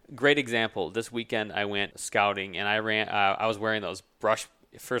 Or great example, this weekend I went scouting and I was wearing those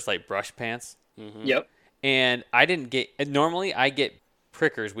First Lite brush pants. Mm-hmm. Yep. And I didn't normally I get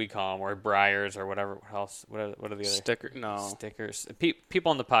prickers, we call them, or briars, or whatever else. What are the other stickers? People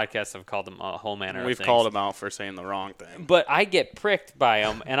on the podcast have called them a whole manner of things. We've called them out for saying the wrong thing. But I get pricked by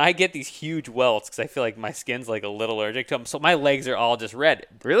them, and I get these huge welts because I feel like my skin's like a little allergic to them. So my legs are all just red.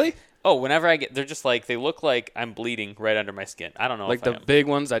 Really? Oh, whenever they're just like, they look like I'm bleeding right under my skin. I don't know. Like the big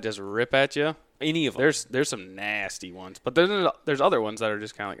ones that just rip at you. Any of them. There's some nasty ones, but there's other ones that are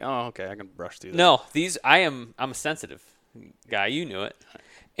just kind of like, oh, okay, I can brush through that. No, I'm a sensitive guy. You knew it.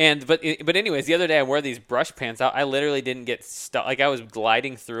 But anyways, the other day I wore these brush pants out. I literally didn't get stuck. Like I was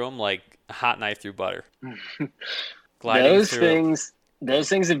gliding through them like a hot knife through butter. Those things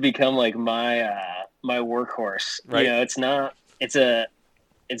have become like my workhorse. Right.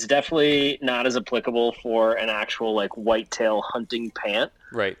 It's definitely not as applicable for an actual like whitetail hunting pant.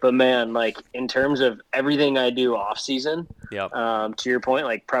 Right. But man, like in terms of everything I do off season, yep. To your point,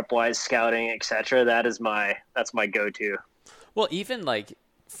 like prep wise, scouting, etc., that's my go-to. Well, even like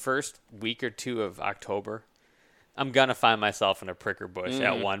first week or two of October, I'm gonna find myself in a pricker bush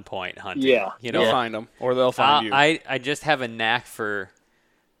at one point hunting. Yeah. You'll find them, or they'll find you. I just have a knack for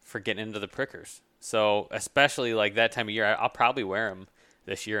getting into the prickers. So especially like that time of year, I'll probably wear them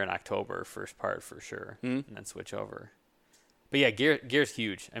this year in October, first part for sure, and then switch over. But yeah, gear's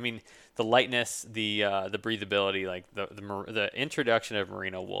huge. I mean, the lightness, the breathability, like the introduction of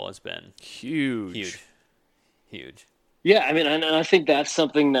merino wool has been huge. Yeah, I mean, and I think that's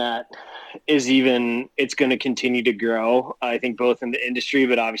something that it's going to continue to grow. I think both in the industry,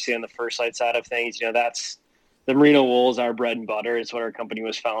 but obviously on the First Lite side of things, that's the merino wool is our bread and butter. It's what our company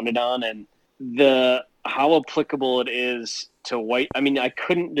was founded on, and how applicable it is to white. I mean, I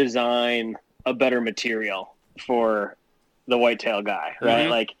couldn't design a better material for the whitetail guy, right?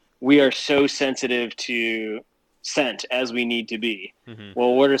 Mm-hmm. Like we are so sensitive to scent as we need to be. Mm-hmm.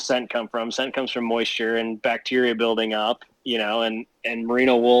 Well, where does scent come from? Scent comes from moisture and bacteria building up, and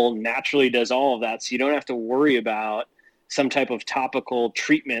merino wool naturally does all of that. So you don't have to worry about some type of topical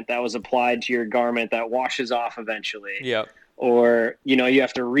treatment that was applied to your garment that washes off eventually. Yep. Or, you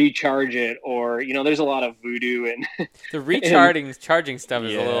have to recharge it, or, there's a lot of voodoo and the charging stuff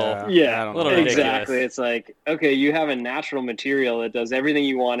is a little ridiculous. Exactly. It's like, okay, you have a natural material that does everything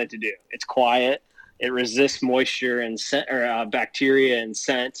you want it to do. It's quiet. It resists moisture and scent, or bacteria and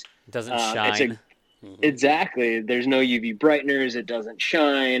scent. It doesn't shine. Exactly. There's no UV brighteners. It doesn't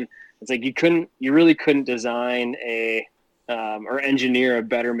shine. It's like you really couldn't design or engineer a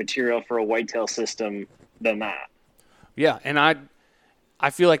better material for a whitetail system than that. Yeah, and I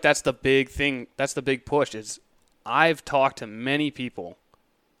feel like that's the big thing. That's the big push. Is I've talked to many people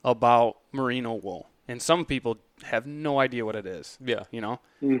about merino wool, and some people have no idea what it is. Yeah,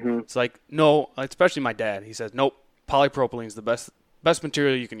 Mm-hmm. It's like no, especially my dad. He says nope, polypropylene is the best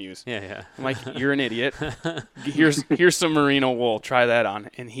material you can use. Yeah. I'm like, you're an idiot. Here's some merino wool. Try that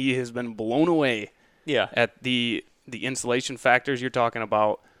on, and he has been blown away. Yeah, at the insulation factors you're talking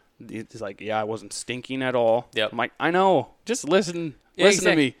about. It's like, I wasn't stinking at all. Yep. I'm like, I know. Just listen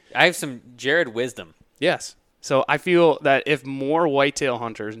to me. I have some Jared wisdom. Yes. So I feel that if more whitetail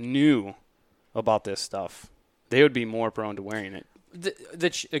hunters knew about this stuff, they would be more prone to wearing it.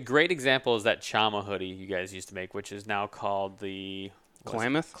 A great example is that Chama hoodie you guys used to make, which is now called the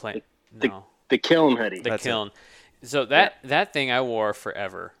Klamath? The kiln hoodie. The kiln. So that thing I wore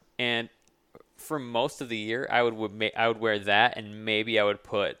forever, and for most of the year I would wear that, and maybe I would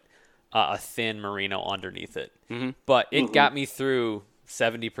put a thin merino underneath it. Mm-hmm. But it got me through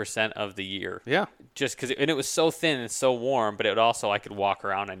 70% of the year. Yeah. Just because it was so thin and so warm, but it also I could walk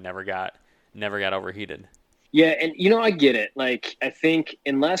around and never got overheated. Yeah, and I get it. Like I think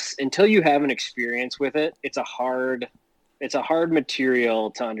until you have an experience with it, it's a hard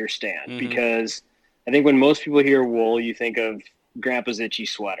material to understand, because I think when most people hear wool, you think of grandpa's itchy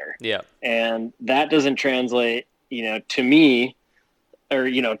sweater. Yeah. And that doesn't translate, to me, or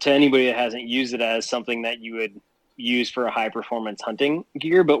to anybody that hasn't used it, as something that you would use for a high performance hunting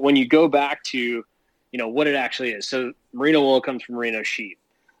gear. But when you go back to, what it actually is. So merino wool comes from merino sheep.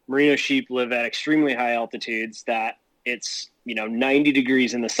 Merino sheep live at extremely high altitudes that it's, 90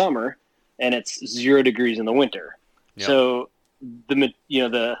 degrees in the summer and it's 0 degrees in the winter. Yep. So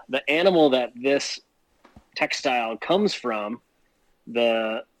the animal that this textile comes from,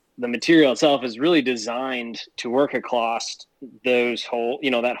 the material itself is really designed to work across those whole,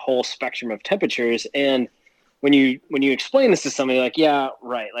 that whole spectrum of temperatures. And when you explain this to somebody, like, yeah,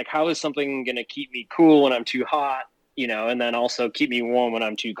 right. Like, how is something going to keep me cool when I'm too hot, and then also keep me warm when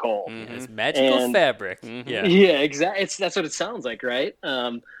I'm too cold? Mm-hmm. It's magical fabric. Mm-hmm. Yeah, exactly. That's what it sounds like, right?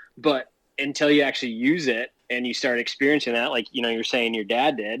 But until you actually use it and you start experiencing that, like, you're saying your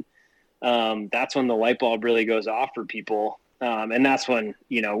dad did, that's when the light bulb really goes off for people. And that's when,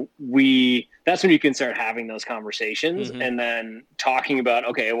 that's when you can start having those conversations and then talking about,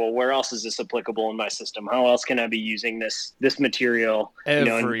 okay, well, where else is this applicable in my system? How else can I be using this material,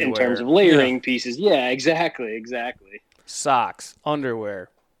 in terms of layering pieces? Yeah, exactly. Socks, underwear,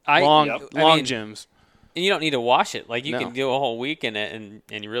 long gyms. And you don't need to wash it. Like, you can do a whole week in it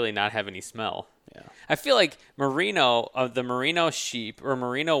and you really not have any smell. Yeah. I feel like the merino sheep or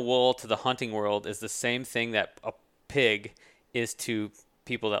merino wool to the hunting world is the same thing that a pig is to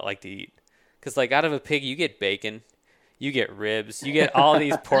people that like to eat. Because, like, out of a pig, you get bacon, you get ribs, you get all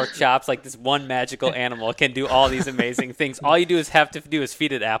these pork chops. Like, this one magical animal can do all these amazing things. All you have to do is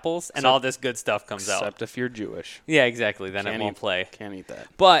feed it apples, and all this good stuff comes out. Except if you're Jewish. Yeah, exactly. Then it won't play. Can't eat that.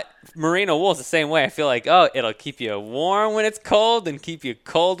 But merino wool is the same way. I feel like, it'll keep you warm when it's cold and keep you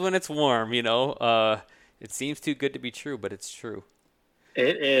cold when it's warm, It seems too good to be true, but it's true.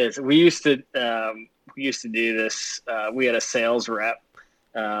 It is. We used to do this. We had a sales rep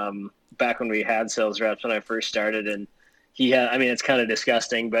back when we had sales reps when I first started, and he had, it's kind of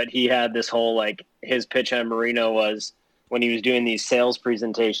disgusting, but he had this whole, like, his pitch on merino was when he was doing these sales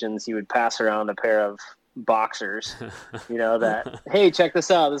presentations, he would pass around a pair of boxers, that, hey, check this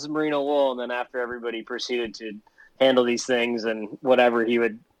out, this is merino wool. And then after everybody proceeded to handle these things and whatever, he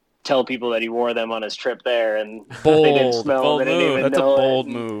would tell people that he wore them on his trip there, and they didn't smell. They didn't even That's know a bold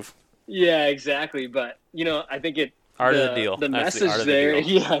it. move. Yeah, exactly. But I think art of the deal. The message there,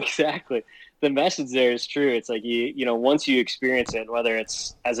 yeah, exactly. The message there is true. It's like once you experience it, whether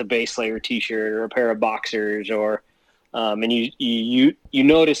it's as a base layer T-shirt or a pair of boxers, or and you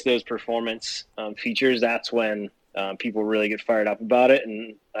notice those performance features. That's when people really get fired up about it.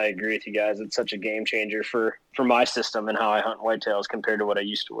 And I agree with you guys. It's such a game changer for my system and how I hunt whitetails compared to what I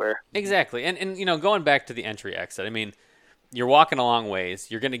used to wear. Exactly. And going back to the entry exit, you're walking a long ways.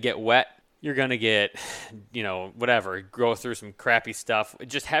 You're going to get wet. You're going to get, whatever, go through some crappy stuff.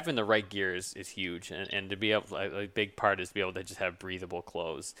 Just having the right gear is huge. And to be able, a big part is to be able to just have breathable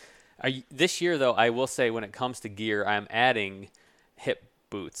clothes. This year, though, I will say when it comes to gear, I'm adding hip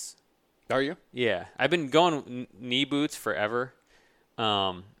boots. Are you? Yeah. I've been going knee boots forever.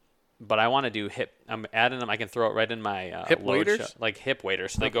 But I want to do hip. I'm adding them. I can throw it right in my hip waders? Like hip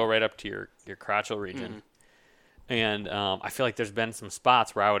waders. So they go right up to your crotchal region. Mm. And I feel like there's been some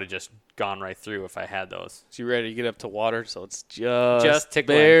spots where I would have just gone right through if I had those. So you're ready to get up to water, so it's just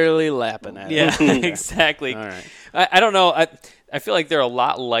tickling. Barely lapping at it. Yeah, exactly. All right. I don't know. I feel like they're a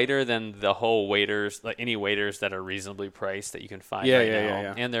lot lighter than the whole waders, like any waders that are reasonably priced that you can find now.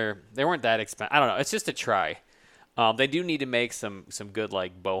 Yeah. And they weren't that expensive. I don't know. It's just a try. They do need to make some good,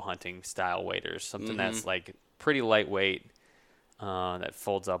 like, bow hunting style waders, something that's like pretty lightweight, that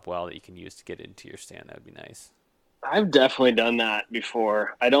folds up well, that you can use to get into your stand. That would be nice. I've definitely done that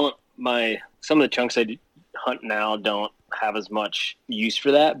before. Some of the chunks I hunt now don't have as much use for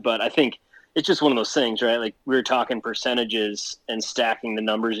that, but I think it's just one of those things, right? Like, we were talking percentages and stacking the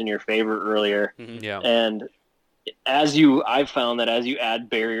numbers in your favor earlier. Mm-hmm. Yeah. And I've found that as you add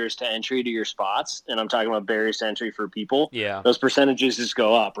barriers to entry to your spots, and I'm talking about barriers to entry for people, those percentages just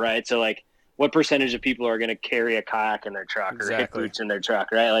go up, right? So, like, what percentage of people are going to carry a kayak in their truck or hip boots in their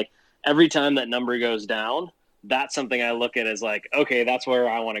truck, right? Like, every time that number goes down, that's something I look at as like, okay, that's where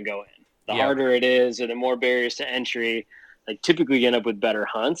I want to go in. The harder it is, or the more barriers to entry, like, typically you end up with better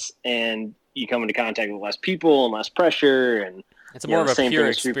hunts, and you come into contact with less people and less pressure, and it's more of a pure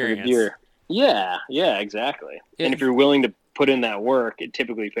experience. Yeah, exactly. And if you're willing to put in that work, it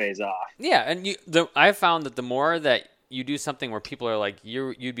typically pays off. Yeah, and I've found that the more that you do something where people are like,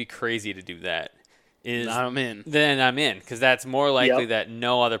 you'd be crazy to do that, then I'm in, because that's more likely that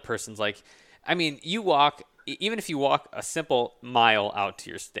no other person's like. Even if you walk a simple mile out to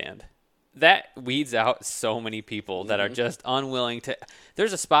your stand, that weeds out so many people that are just unwilling to.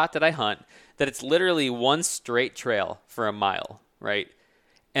 There's a spot that I hunt that it's literally one straight trail for a mile, right?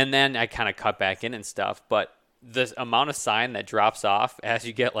 And then I kind of cut back in and stuff, but the amount of sign that drops off as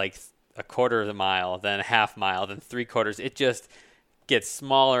you get like a quarter of the mile, then a half mile, then 3/4, it just gets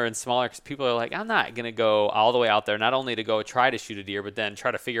smaller and smaller because people are like, I'm not going to go all the way out there, not only to go try to shoot a deer, but then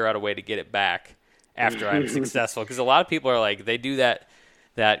try to figure out a way to get it back after I'm successful. Because a lot of people are like, they do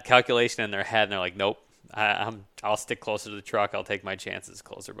that calculation in their head, and they're like, nope, I'll stick closer to the truck. I'll take my chances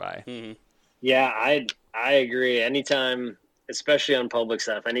closer by. Mm-hmm. Yeah, I agree. Anytime, especially on public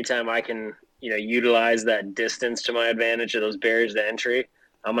stuff, anytime I can, utilize that distance to my advantage of those barriers to entry,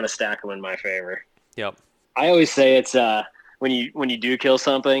 I'm going to stack them in my favor. Yep. I always say it's when you do kill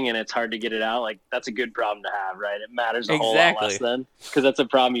something and it's hard to get it out, like that's a good problem to have, right? It matters a whole lot less then, because that's a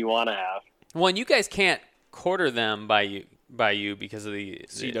problem you want to have. Well, and you guys can't quarter them by you because of the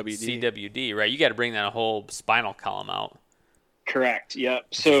CWD, right? You got to bring that whole spinal column out. Correct. Yep.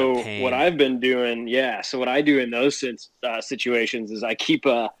 So what I've been doing, so what I do in those situations is I keep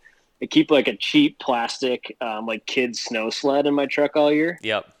like a cheap plastic like kids snow sled in my truck all year.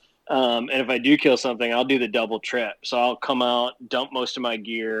 Yep. And if I do kill something, I'll do the double trip. So I'll come out, dump most of my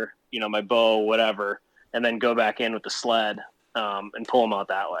gear, my bow, whatever, and then go back in with the sled and pull them out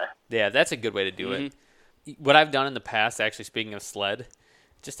that way. Yeah, that's a good way to do it. What I've done in the past, actually, speaking of sled,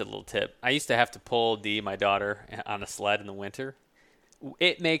 just a little tip. I used to have to pull Dee, my daughter, on a sled in the winter.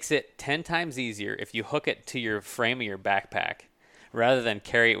 It makes it 10 times easier if you hook it to your frame of your backpack rather than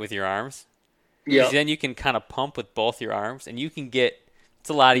carry it with your arms. Yeah. Then you can kind of pump with both your arms, and you can get – it's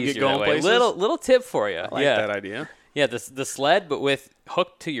a lot easier that way. Little tip for you. I like that idea. Yeah, the sled, but with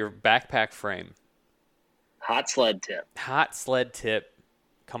hooked to your backpack frame. Hot sled tip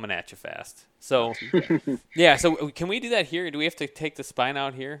coming at you fast. So, so can we do that here? Do we have to take the spine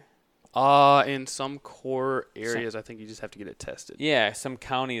out here? In some core areas, I think you just have to get it tested. Yeah, some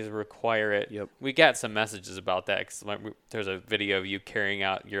counties require it. Yep. We got some messages about that because there's a video of you carrying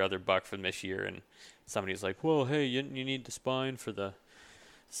out your other buck from this year, and somebody's like, well, hey, you need the spine for the...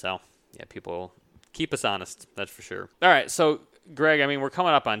 So, yeah, people keep us honest, that's for sure. All right, so, Greg, I mean, we're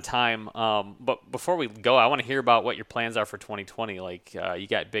coming up on time, but before we go, I want to hear about what your plans are for 2020. Like, you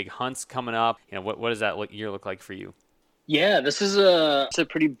got big hunts coming up. What does that year look like for you? Yeah, this is it's a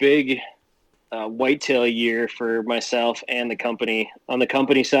pretty big whitetail year for myself and the company. On the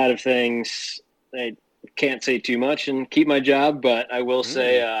company side of things, I can't say too much and keep my job, but I will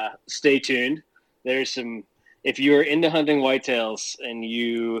say stay tuned. There's some... If you're into hunting whitetails and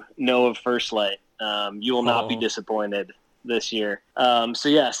you know of First Lite, you will not be disappointed this year.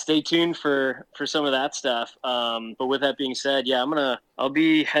 Stay tuned for some of that stuff. But with that being said, I'll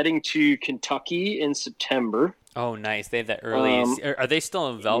be heading to Kentucky in September. Oh, nice. They have that early. Are they still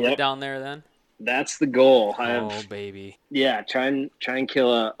in velvet down there then? That's the goal. Baby. Yeah, try and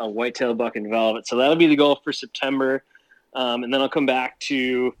kill a whitetail buck in velvet. So that'll be the goal for September. And then I'll come back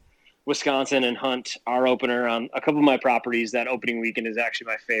to Wisconsin and hunt our opener on a couple of my properties. That opening weekend is actually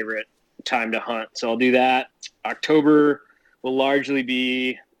my favorite time to hunt. So I'll do that. October will largely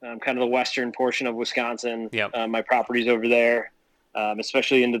be kind of the western portion of Wisconsin. Yep. My properties over there,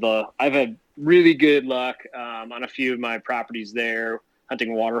 especially I've had really good luck on a few of my properties there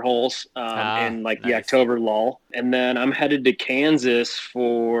hunting water holes in the October lull. And then I'm headed to Kansas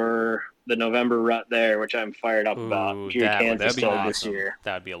for the November rut there, which I'm fired up about. That'd be awesome. This year.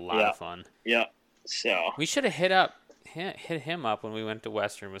 That'd be a lot of fun. Yeah. So we should have hit him up when we went to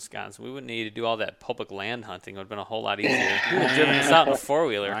Western Wisconsin. We wouldn't need to do all that public land hunting. It would have been a whole lot easier. We would have driven us out in a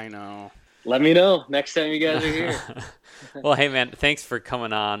 4-wheeler. I know. Let me know next time you guys are here. Well, hey man, thanks for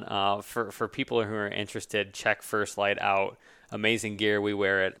coming on. For people who are interested, check First Lite out. Amazing gear. We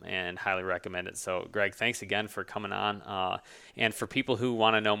wear it and highly recommend it. So, Greg, thanks again for coming on. And for people who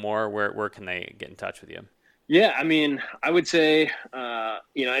want to know more, where can they get in touch with you? Yeah, I mean, I would say,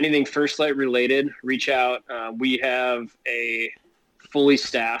 anything First Lite related, reach out. We have a fully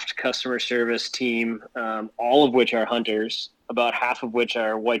staffed customer service team, all of which are hunters, about half of which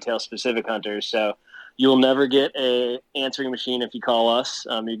are whitetail specific hunters. So you'll never get a answering machine if you call us.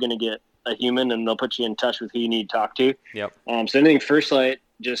 You're going to get a human, and they'll put you in touch with who you need to talk to. Yep. So anything First Lite,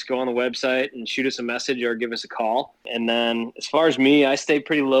 just go on the website and shoot us a message or give us a call. And then as far as me, I stay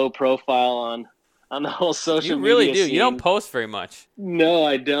pretty low profile on the whole social media. You really do. Scene. You don't post very much. No,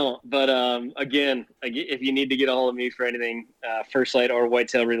 I don't. But again, if you need to get a hold of me for anything First Lite or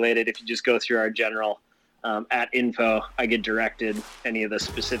whitetail related, if you just go through our general @info, I get directed any of the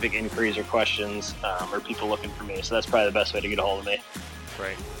specific inquiries or questions or people looking for me. So that's probably the best way to get a hold of me.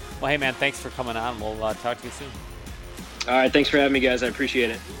 Great. Well, hey, man, thanks for coming on. We'll talk to you soon. All right. Thanks for having me, guys. I appreciate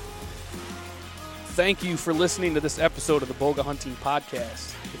it. Thank you for listening to this episode of the Boga Hunting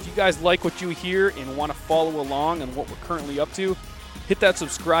Podcast. If you guys like what you hear and want to follow along on what we're currently up to, Hit that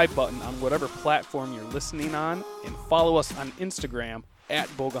subscribe button on whatever platform you're listening on, and follow us on Instagram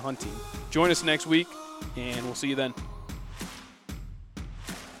 @BogaHunting. Join us next week, and we'll see you then.